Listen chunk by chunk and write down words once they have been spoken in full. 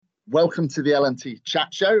Welcome to the L&T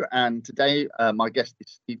Chat Show, and today my guest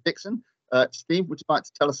is Steve Dixon. Steve, would you like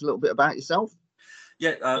to tell us a little bit about yourself?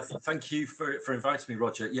 Yeah, thank you for inviting me,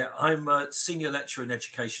 Roger. Yeah, I'm a senior lecturer in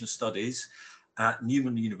education studies at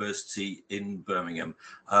Newman University in Birmingham.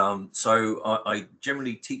 So I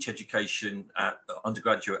generally teach education at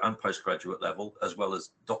undergraduate and postgraduate level, as well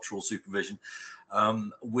as doctoral supervision,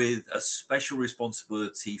 with a special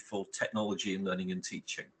responsibility for technology in learning and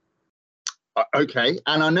teaching. Okay,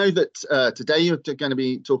 and I know that today you're going to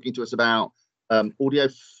be talking to us about audio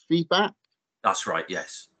feedback. That's right,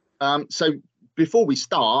 yes. So before we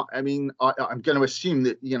start, I mean, I'm going to assume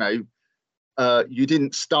that, you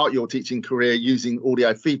didn't start your teaching career using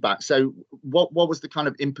audio feedback. So what was the kind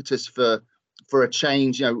of impetus for a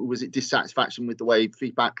change? Was it dissatisfaction with the way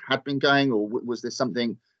feedback had been going, or was there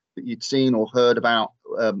something that you'd seen or heard about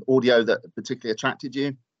audio that particularly attracted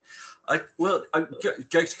you?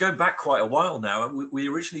 Going back quite a while now. We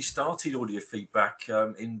originally started audio feedback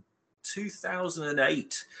in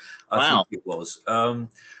 2008, I think it was,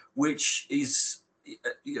 which is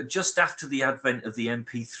just after the advent of the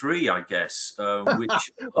MP3, I guess.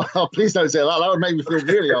 Which oh, please don't say that. That would make me feel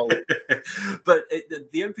really old. But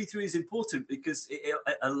the MP3 is important because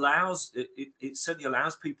it certainly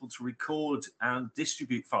allows people to record and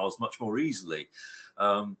distribute files much more easily.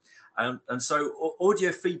 And so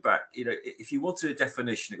audio feedback, if you wanted a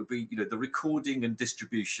definition, it would be, the recording and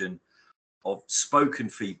distribution of spoken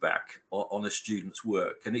feedback on a student's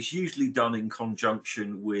work. And it's usually done in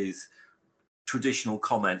conjunction with traditional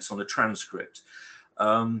comments on a transcript.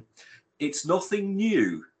 It's nothing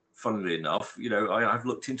new, funnily enough. I've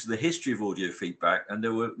looked into the history of audio feedback, and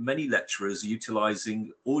there were many lecturers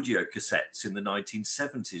utilizing audio cassettes in the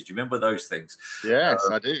 1970s. Do you remember those things? Yes,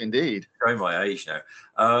 I do indeed. Showing my age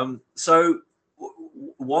now. So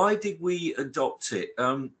why did we adopt it?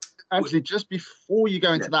 Actually, just before you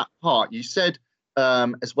go into that part, you said,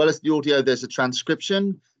 as well as the audio, there's a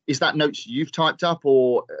transcription. Is that notes you've typed up,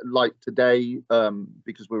 or like today,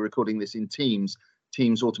 because we're recording this in Teams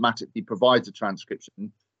automatically provides a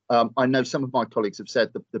transcription? I know some of my colleagues have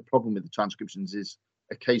said the problem with the transcriptions is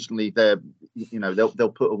occasionally they'll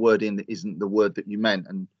put a word in that isn't the word that you meant.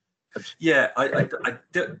 And yeah, I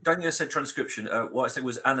don't think I said transcription. What I said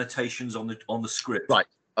was annotations on the script. Right.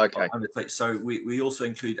 Okay. So we also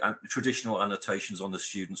include traditional annotations on the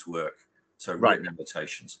student's work. So written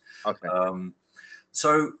annotations. Okay.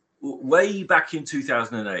 So way back in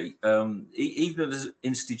 2008, even as an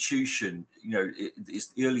institution, it's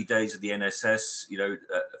the early days of the NSS.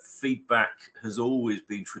 Feedback has always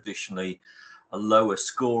been traditionally a lower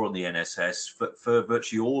score on the NSS for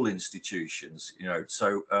virtually all institutions.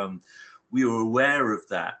 So we were aware of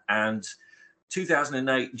that. And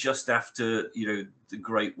 2008, just after the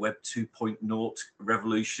great Web 2.0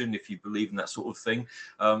 revolution, if you believe in that sort of thing.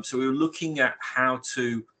 So we were looking at how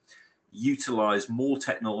to utilize more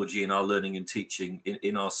technology in our learning and teaching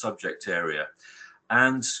in our subject area.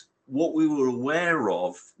 And what we were aware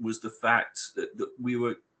of was the fact that we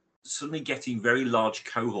were suddenly getting very large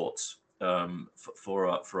cohorts for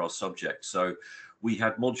our subject. So we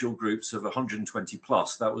had module groups of 120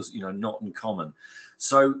 plus. That was not uncommon.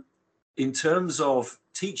 So in terms of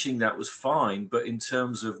teaching, that was fine, but in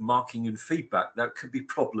terms of marking and feedback, that could be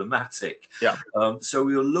problematic. Yeah. So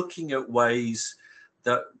we were looking at ways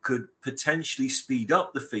that could potentially speed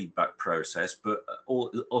up the feedback process, but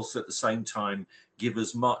also at the same time give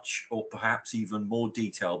as much or perhaps even more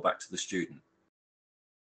detail back to the student.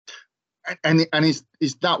 And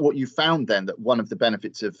is that what you found then, that one of the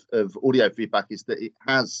benefits of audio feedback is that it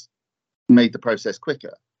has made the process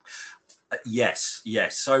quicker? Yes.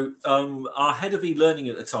 So our head of e-learning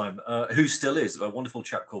at the time, who still is, a wonderful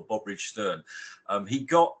chap called Bob Ridge-Stern, he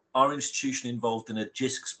got our institution involved in a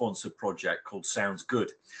JISC-sponsored project called Sounds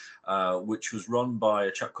Good, which was run by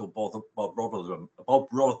a chap called Bob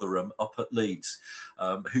Rotherham up at Leeds,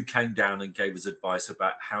 who came down and gave us advice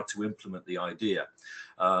about how to implement the idea.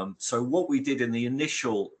 So what we did in the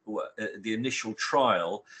initial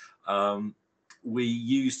trial, we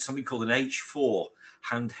used something called an H4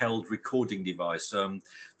 handheld recording device,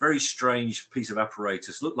 very strange piece of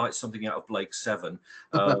apparatus, looked like something out of Blake 7,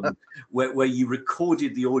 where you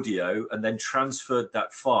recorded the audio and then transferred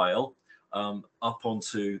that file up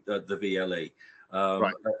onto the VLE,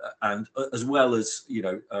 and as well as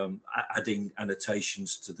adding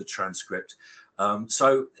annotations to the transcript.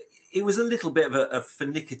 So it was a little bit of a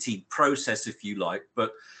finicky process, if you like,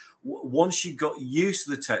 but once you got used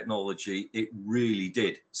to the technology, it really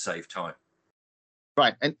did save time.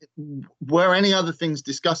 Right. And were any other things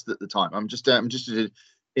discussed at the time? I'm just interested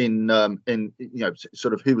in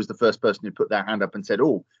sort of who was the first person who put their hand up and said,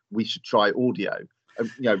 "Oh, we should try audio."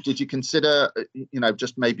 did you consider,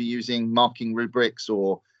 just maybe using marking rubrics,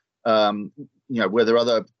 or, were there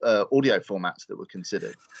other audio formats that were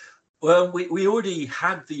considered? Well, we already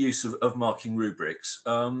had the use of marking rubrics.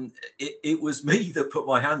 It was me that put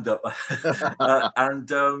my hand up,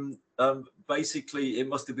 and basically it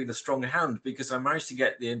must have been a strong hand, because I managed to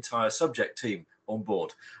get the entire subject team on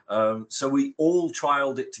board. So we all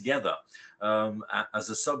trialed it together as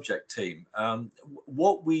a subject team.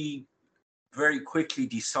 What we very quickly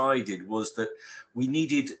decided was that we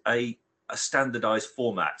needed a standardized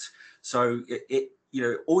format. So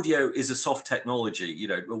audio is a soft technology,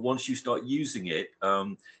 but once you start using it,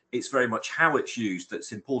 it's very much how it's used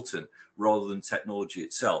that's important, rather than technology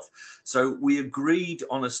itself. So we agreed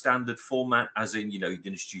on a standard format, as in, you'd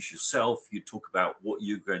introduce yourself, you'd talk about what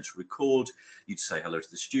you're going to record, you'd say hello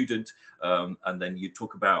to the student, and then you'd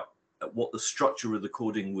talk about what the structure of the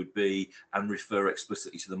recording would be, and refer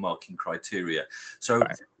explicitly to the marking criteria. So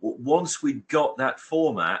right. Once we got that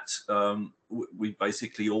format, we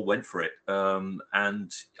basically all went for it.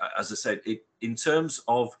 And as I said, in terms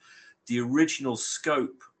of the original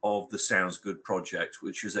scope of the Sounds Good project,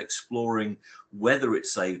 which was exploring whether it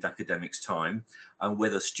saved academics time and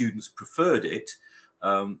whether students preferred it,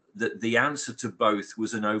 the answer to both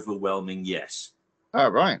was an overwhelming yes. Oh,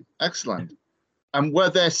 right. Excellent. And were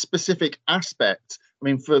there specific aspects? I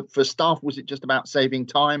mean, for staff, was it just about saving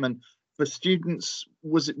time? And for students,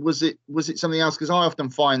 was it something else? Because I often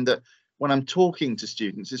find that when I'm talking to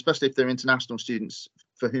students, especially if they're international students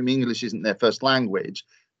for whom English isn't their first language,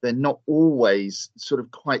 they're not always sort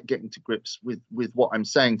of quite getting to grips with what I'm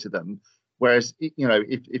saying to them. Whereas,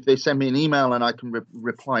 if they send me an email and I can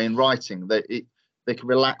reply in writing, they can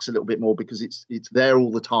relax a little bit more, because it's there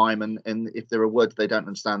all the time, and if there are words they don't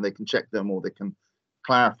understand, they can check them, or they can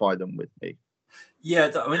clarify them with me. Yeah,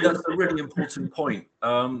 that's a really important point.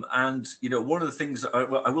 And one of the things that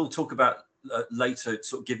I will talk about later,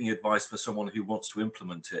 sort of giving advice for someone who wants to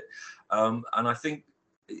implement it. And I think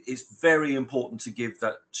it's very important to give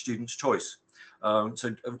that student's choice.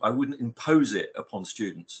 So I wouldn't impose it upon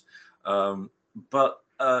students. But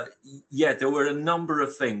there were a number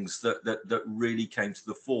of things that really came to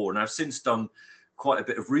the fore. And I've since done quite a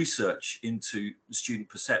bit of research into student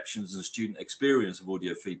perceptions and student experience of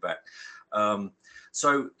audio feedback.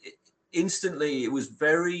 So instantly, it was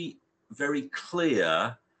very, very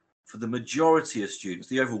clear for the majority of students,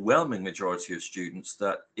 the overwhelming majority of students,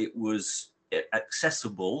 that it was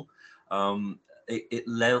accessible. It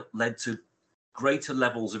led to greater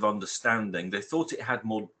levels of understanding. They thought it had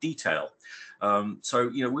more detail. So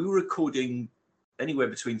we were recording anywhere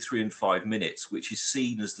between 3 and 5 minutes, which is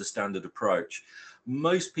seen as the standard approach.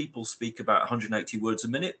 Most people speak about 180 words a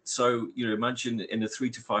minute. So, imagine in a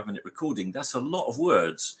 3 to 5 minute recording, that's a lot of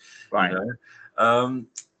words. Right.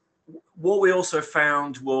 What we also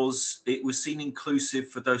found was it was seen inclusive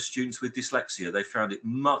for those students with dyslexia. They found it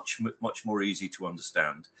much, much more easy to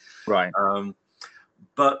understand. Right.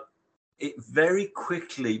 But it very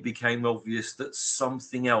quickly became obvious that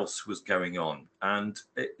something else was going on. And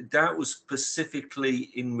that was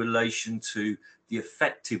specifically in relation to the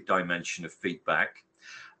affective dimension of feedback,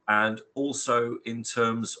 and also in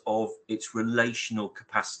terms of its relational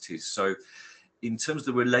capacities. So in terms of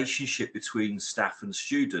the relationship between staff and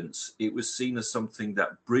students, it was seen as something that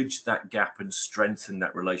bridged that gap and strengthened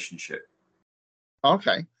that relationship.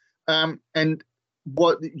 Okay. And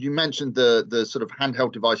what you mentioned, the sort of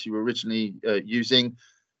handheld device you were originally using,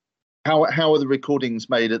 how are the recordings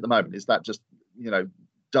made at the moment? Is that just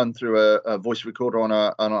done through a voice recorder on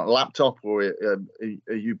a laptop, or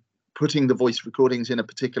are you putting the voice recordings in a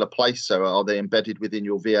particular place? So are they embedded within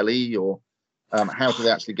your VLE, or how do they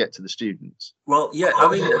actually get to the students? Well,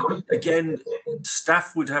 again,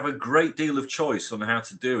 staff would have a great deal of choice on how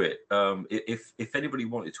to do it. If anybody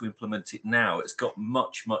wanted to implement it now, it's got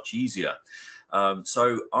much, much easier.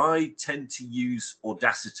 So I tend to use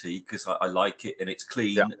Audacity because I like it, and it's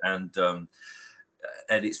clean, and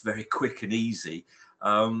it's very quick and easy.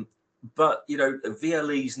 But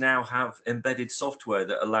VLEs now have embedded software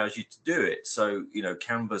that allows you to do it. So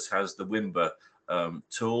Canvas has the Wimber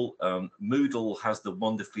tool. Moodle has the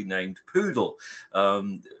wonderfully named Poodle,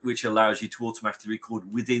 which allows you to automatically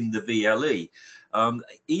record within the VLE.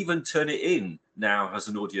 Even Turnitin now has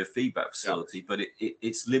an audio feedback facility, but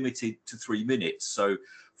it's limited to 3 minutes. So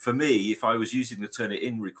for me, if I was using the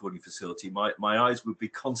Turnitin recording facility, my eyes would be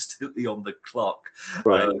constantly on the clock,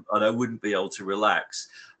 right, and I wouldn't be able to relax.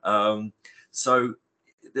 So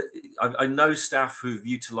I know staff who've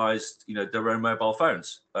utilized their own mobile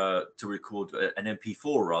phones to record an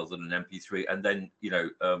MP4 rather than an MP3, and then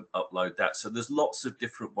upload that. So there's lots of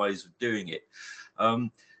different ways of doing it.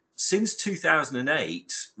 Since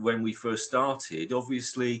 2008, when we first started,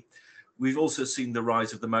 obviously, we've also seen the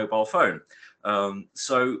rise of the mobile phone.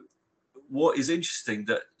 So what is interesting,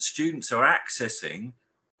 that students are accessing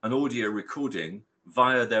an audio recording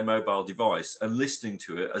via their mobile device and listening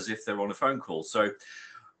to it as if they're on a phone call. So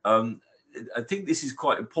I think this is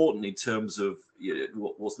quite important in terms of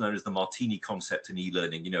what's known as the Martini concept in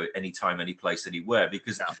e-learning, anytime, any place, anywhere,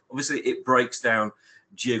 because obviously it breaks down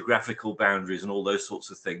geographical boundaries and all those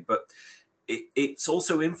sorts of things, but it's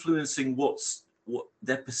also influencing what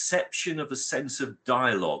their perception of a sense of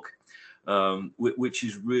dialogue, which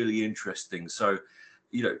is really interesting. So,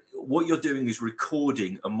 what you're doing is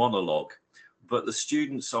recording a monologue, but the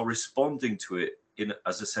students are responding to it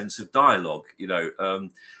as a sense of dialogue,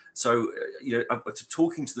 So,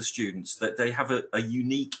 talking to the students, that they have a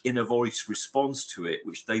unique inner voice response to it,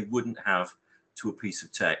 which they wouldn't have to a piece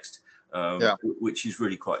of text, which is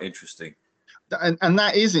really quite interesting. And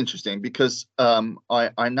that is interesting, because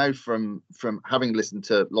I know from having listened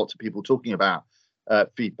to lots of people talking about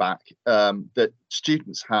feedback, that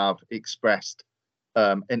students have expressed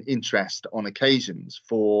an interest on occasions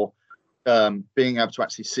for being able to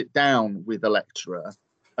actually sit down with a lecturer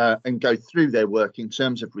and go through their work in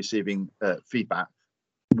terms of receiving feedback,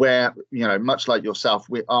 where, much like yourself,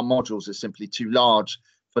 our modules are simply too large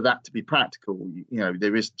for that to be practical.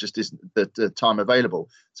 There just isn't the time available.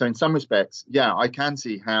 So in some respects, I can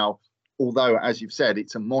see how, although, as you've said,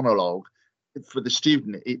 it's a monologue, for the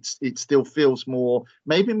student, it still feels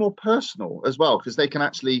maybe more personal as well, because they can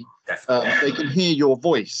actually they can hear your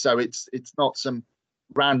voice. So it's not some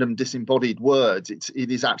random disembodied words. It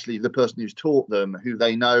is actually the person who's taught them, who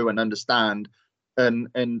they know and understand.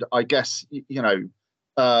 And I guess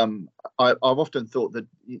I've often thought that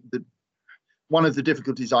one of the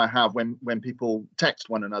difficulties I have when people text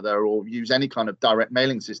one another or use any kind of direct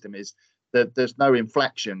mailing system is that there's no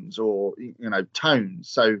inflections or tones.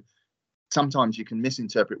 So sometimes you can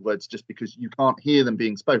misinterpret words just because you can't hear them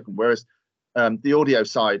being spoken, whereas the audio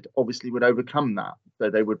side obviously would overcome that. So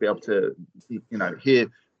they would be able to hear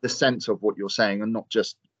the sense of what you're saying and not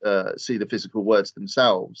just see the physical words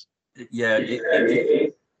themselves.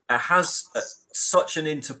 It has such an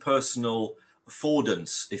interpersonal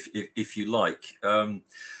affordance, if you like.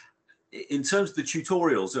 In terms of the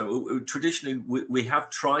tutorials, traditionally we have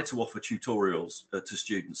tried to offer tutorials to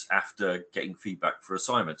students after getting feedback for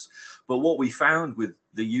assignments, but what we found with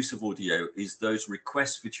the use of audio is those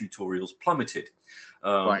requests for tutorials plummeted.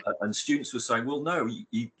 Right. And students were saying, well, no,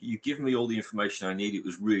 you give me all the information I need, it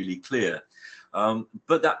was really clear.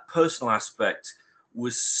 But that personal aspect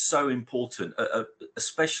was so important,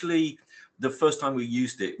 especially the first time we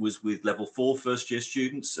used it was with level 4 first-year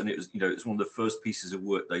students, and it was it's one of the first pieces of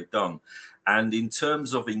work they've done. And in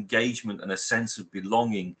terms of engagement and a sense of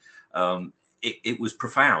belonging, it was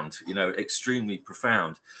profound, extremely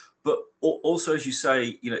profound. But also, as you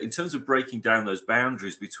say, in terms of breaking down those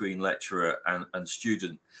boundaries between lecturer and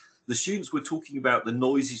student, the students were talking about the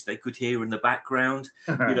noises they could hear in the background.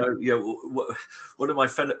 One of my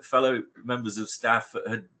fellow members of staff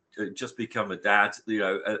had just become a dad,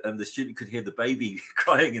 and the student could hear the baby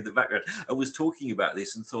crying in the background, and was talking about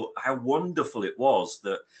this and thought how wonderful it was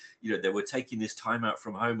that they were taking this time out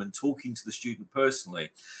from home and talking to the student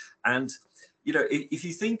personally. And if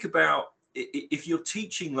you think about, if you're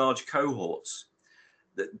teaching large cohorts,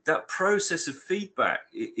 that process of feedback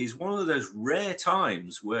is one of those rare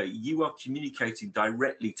times where you are communicating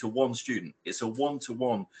directly to one student. It's a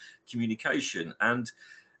one-to-one communication, and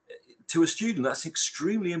to a student, that's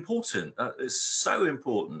extremely important. It's so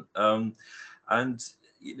important. And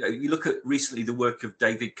you look at recently the work of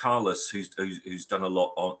David Carlos, who's done a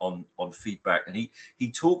lot on feedback, and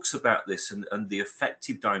he talks about this and the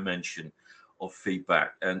affective dimension of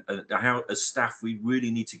feedback, and how as staff we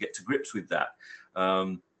really need to get to grips with that.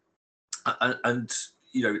 And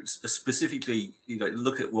specifically,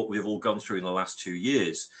 look at what we've all gone through in the last 2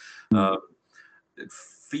 years. Audio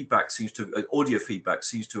feedback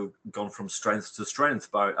seems to have gone from strength to strength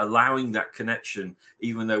by allowing that connection,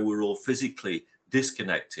 even though we're all physically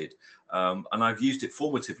disconnected. And I've used it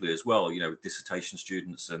formatively as well, with dissertation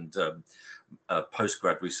students and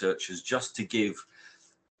postgrad researchers, just to give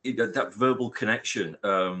that verbal connection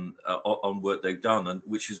on work they've done, and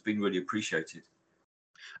which has been really appreciated.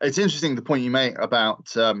 It's interesting the point you make about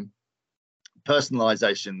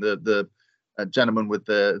personalization. The gentleman with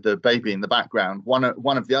the baby in the background. One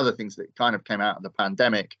of the other things that kind of came out of the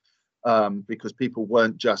pandemic, because people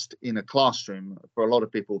weren't just in a classroom. For a lot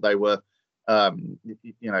of people, they were,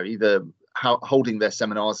 either holding their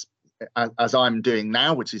seminars as I'm doing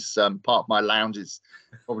now, which is part of my lounge, is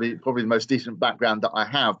probably the most decent background that I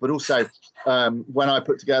have. But also when I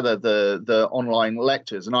put together the online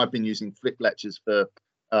lectures, and I've been using Flick lectures for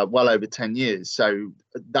well over 10 years, so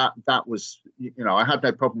that was, I had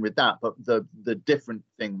no problem with that. But the different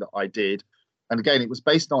thing that I did, and again, it was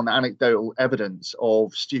based on anecdotal evidence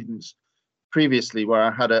of students previously, where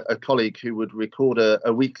I had a colleague who would record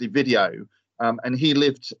a weekly video. And he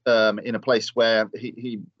lived in a place where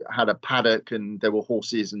he had a paddock and there were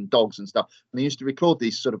horses and dogs and stuff. And he used to record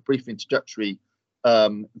these sort of brief introductory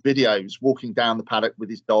videos walking down the paddock with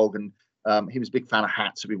his dog. And he was a big fan of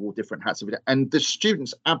hats, so we wore different hats every day. And the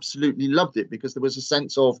students absolutely loved it because there was a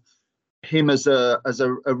sense of him as a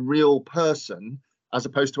real person, as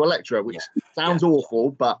opposed to a lecturer, which sounds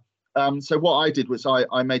awful. But so what I did was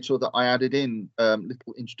I made sure that I added in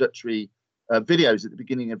little introductory videos at the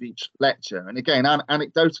beginning of each lecture. And again,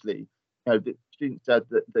 anecdotally, the students said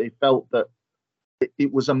that they felt that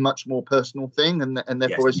it was a much more personal thing, and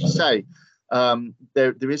therefore, as you say,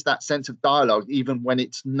 there is that sense of dialogue, even when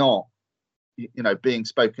it's not, being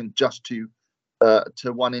spoken just to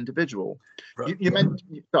one individual. Right. You meant,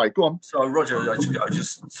 sorry, go on. So, Roger, I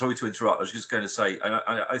just sorry to interrupt. I was just going to say, and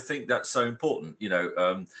I think that's so important.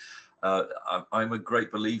 I'm a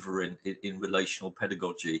great believer in relational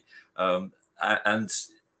pedagogy. And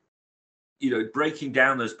breaking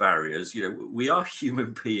down those barriers, we are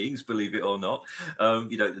human beings, believe it or not.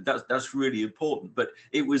 That's really important. But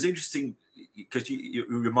it was interesting because you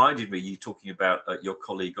reminded me, you talking about your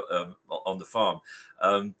colleague on the farm,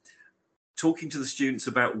 talking to the students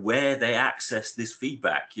about where they access this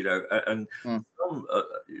feedback, and some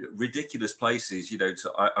ridiculous places.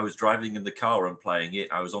 So I was driving in the car and playing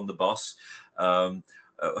it. I was on the bus.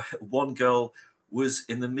 One girl was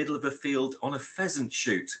in the middle of a field on a pheasant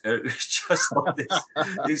shoot. It was just like this.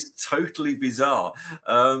 It's totally bizarre.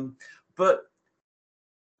 But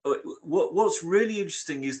what's really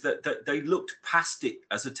interesting is that they looked past it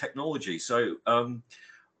as a technology. So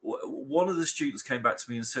one of the students came back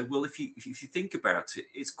to me and said, well, if you think about it,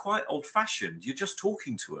 it's quite old-fashioned. You're just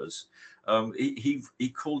talking to us. He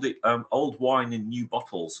called it old wine in new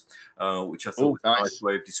bottles, which I thought was a nice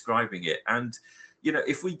way of describing it. And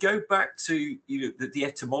if we go back to the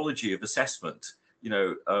etymology of assessment,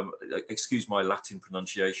 excuse my Latin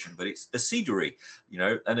pronunciation, but it's assiduary,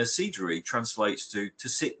 and assiduary translates to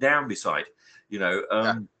sit down beside,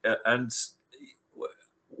 and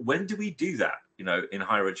when do we do that, in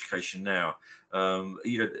higher education now?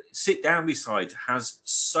 Sit down beside has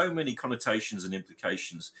so many connotations and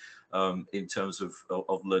implications in terms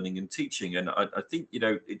of learning and teaching. And I think,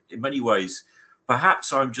 in many ways,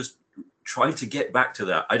 perhaps I'm just trying to get back to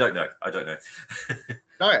that. I don't know.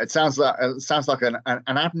 No, it sounds like an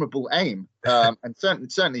admirable aim, and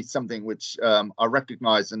certainly something which I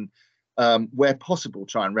recognise, and where possible,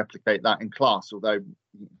 try and replicate that in class. Although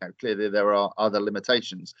clearly there are other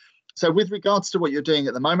limitations. So, with regards to what you're doing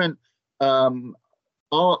at the moment,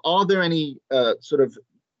 are there any sort of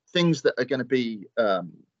things that are going to be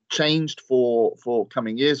changed for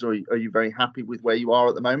coming years, or are you very happy with where you are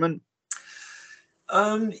at the moment?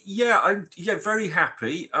 I'm very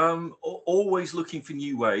happy. Always looking for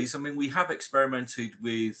new ways. I mean, we have experimented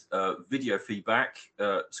with video feedback,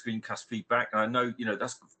 screencast feedback, and I know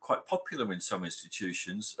that's quite popular in some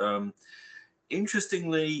institutions.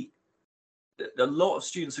 Interestingly, a lot of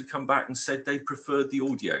students have come back and said they preferred the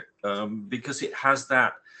audio because it has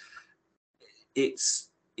that. It's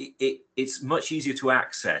much easier to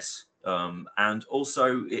access. And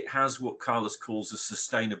also it has what Carlos calls a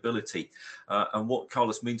sustainability. And what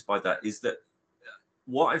Carlos means by that is that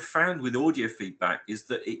what I've found with audio feedback is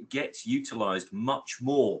that it gets utilized much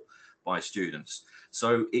more by students.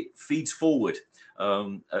 So it feeds forward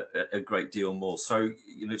a great deal more. So,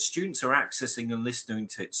 students are accessing and listening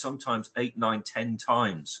to it sometimes 8, 9, 10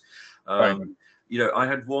 times. Right. I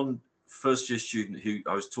had one first-year student who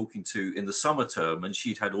I was talking to in the summer term, and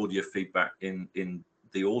she'd had audio feedback in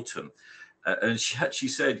the autumn, and she actually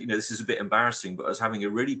said, this is a bit embarrassing, but I was having a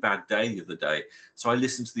really bad day the other day, so I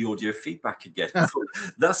listened to the audio feedback again. I thought,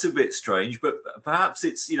 that's a bit strange, but perhaps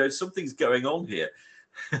it's something's going on here.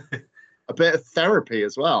 A bit of therapy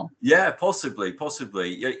as well. Yeah, possibly.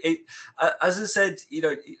 As I said,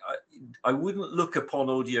 I wouldn't look upon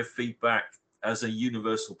audio feedback as a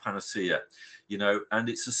universal panacea, and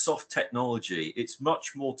it's a soft technology. It's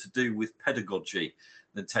much more to do with pedagogy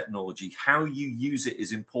than technology. How you use it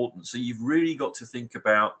is important. So you've really got to think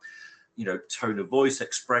about, tone of voice,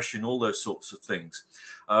 expression, all those sorts of things.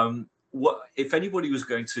 What if anybody was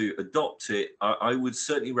going to adopt it? I would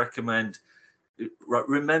certainly recommend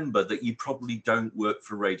remember that you probably don't work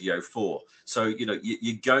for Radio 4. So, you know,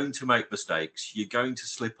 you're going to make mistakes, you're going to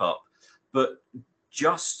slip up, but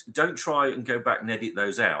just don't try and go back and edit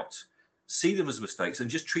those out. See them as mistakes and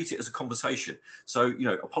just treat it as a conversation. So, you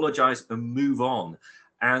know, apologize and move on.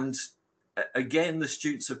 And again, the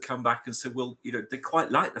students have come back and said, well, you know, they quite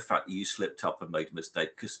like the fact that you slipped up and made a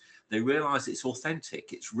mistake because they realize it's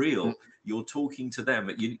authentic, it's real. You're talking to them.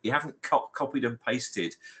 You haven't copied and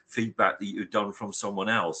pasted feedback that you've done from someone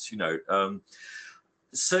else. You know,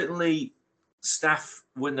 certainly staff,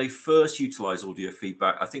 when they first utilize audio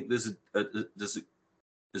feedback, I think there's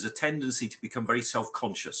a tendency to become very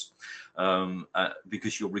self-conscious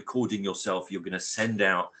because you're recording yourself. You're going to send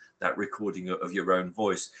out that recording of your own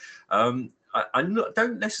voice. I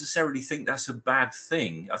don't necessarily think that's a bad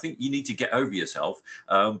thing. I think you need to get over yourself,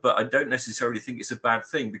 but I don't necessarily think it's a bad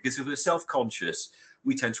thing, because if we're self-conscious,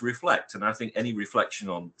 we tend to reflect. And I think any reflection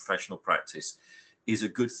on professional practice is a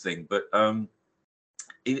good thing. But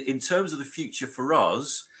in terms of the future for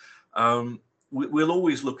us, we'll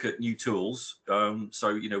always look at new tools. So,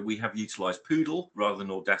 you know, we have utilized Poodle rather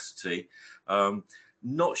than Audacity.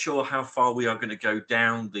 Not sure how far we are going to go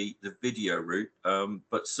down the video route,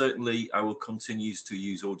 but certainly I will continue to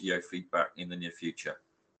use audio feedback in the near future.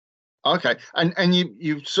 Okay, and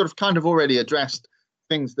you've sort of kind of already addressed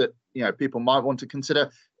things that, you know, people might want to consider.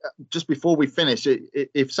 Just before we finish,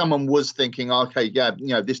 if someone was thinking, okay, yeah, you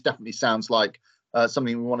know, this definitely sounds like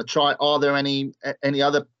something we want to try, are there any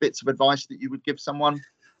other bits of advice that you would give someone?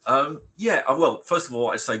 Yeah, well, first of all,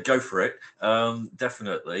 I say go for it.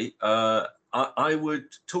 Definitely. I would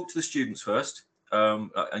talk to the students first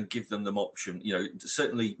and give them the option. You know,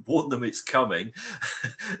 certainly warn them it's coming.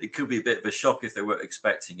 It could be a bit of a shock if they weren't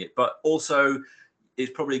expecting it, but also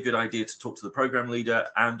it's probably a good idea to talk to the program leader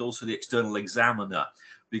and also the external examiner,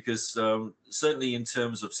 because certainly in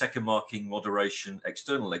terms of second marking, moderation,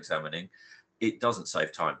 external examining, it doesn't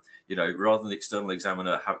save time. You know, rather than the external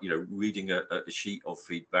examiner reading a sheet of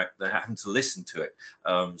feedback, they're having to listen to it.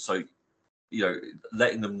 So, you know,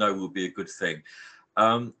 letting them know will be a good thing.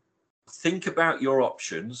 Think about your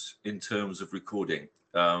options in terms of recording.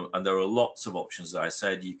 And there are lots of options. As I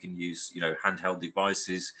said, you can use, you know, handheld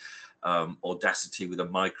devices, Audacity with a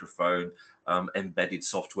microphone, embedded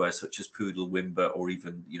software such as Poodle, Wimber, or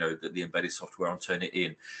even, you know, the embedded software on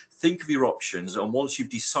Turnitin. Think of your options, and once you've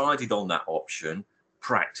decided on that option,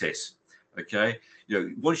 practice. Okay, you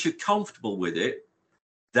know, once you're comfortable with it,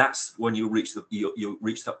 that's when you'll reach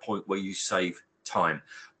that point where you save time.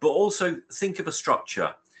 But also think of a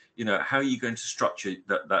structure. You know, how are you going to structure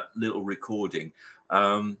that little recording?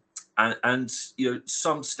 And you know,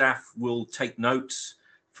 some staff will take notes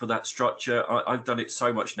for that structure. I've done it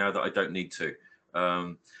so much now that I don't need to.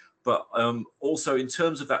 But also in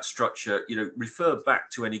terms of that structure, you know, refer back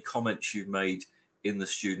to any comments you've made in the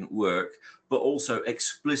student work, but also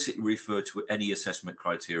explicitly refer to any assessment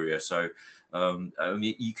criteria. So I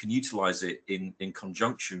mean, you can utilize it in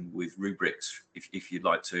conjunction with rubrics if you'd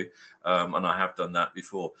like to, and I have done that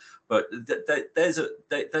before. But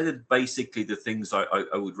they're basically the things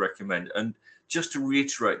I would recommend. And just to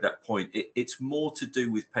reiterate that point, it's more to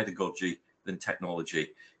do with pedagogy than technology.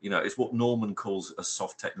 You know, it's what Norman calls a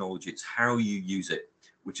soft technology. It's how you use it,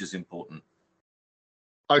 which is important.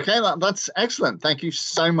 Okay, that's excellent. Thank you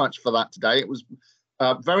so much for that today. It was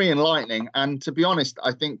very enlightening, and to be honest,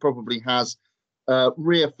 I think probably has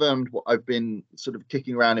reaffirmed what I've been sort of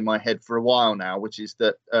kicking around in my head for a while now, which is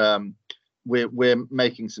that we're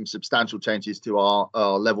making some substantial changes to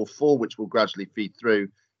our level 4, which will gradually feed through.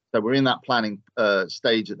 So we're in that planning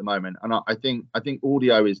stage at the moment, and I think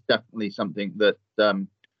audio is definitely something that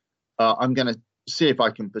I'm going to see if I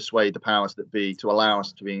can persuade the powers that be to allow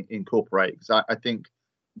us to incorporate, because I think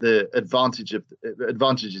the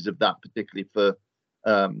advantages of that, particularly for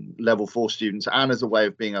level 4 students, and as a way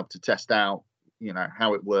of being able to test out, you know,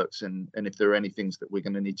 how it works, and if there are any things that we're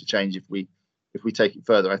going to need to change if we take it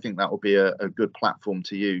further, I think that will be a good platform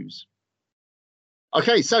to use.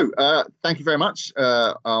 Okay, so thank you very much.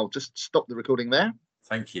 I'll just stop the recording there.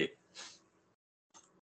 Thank you.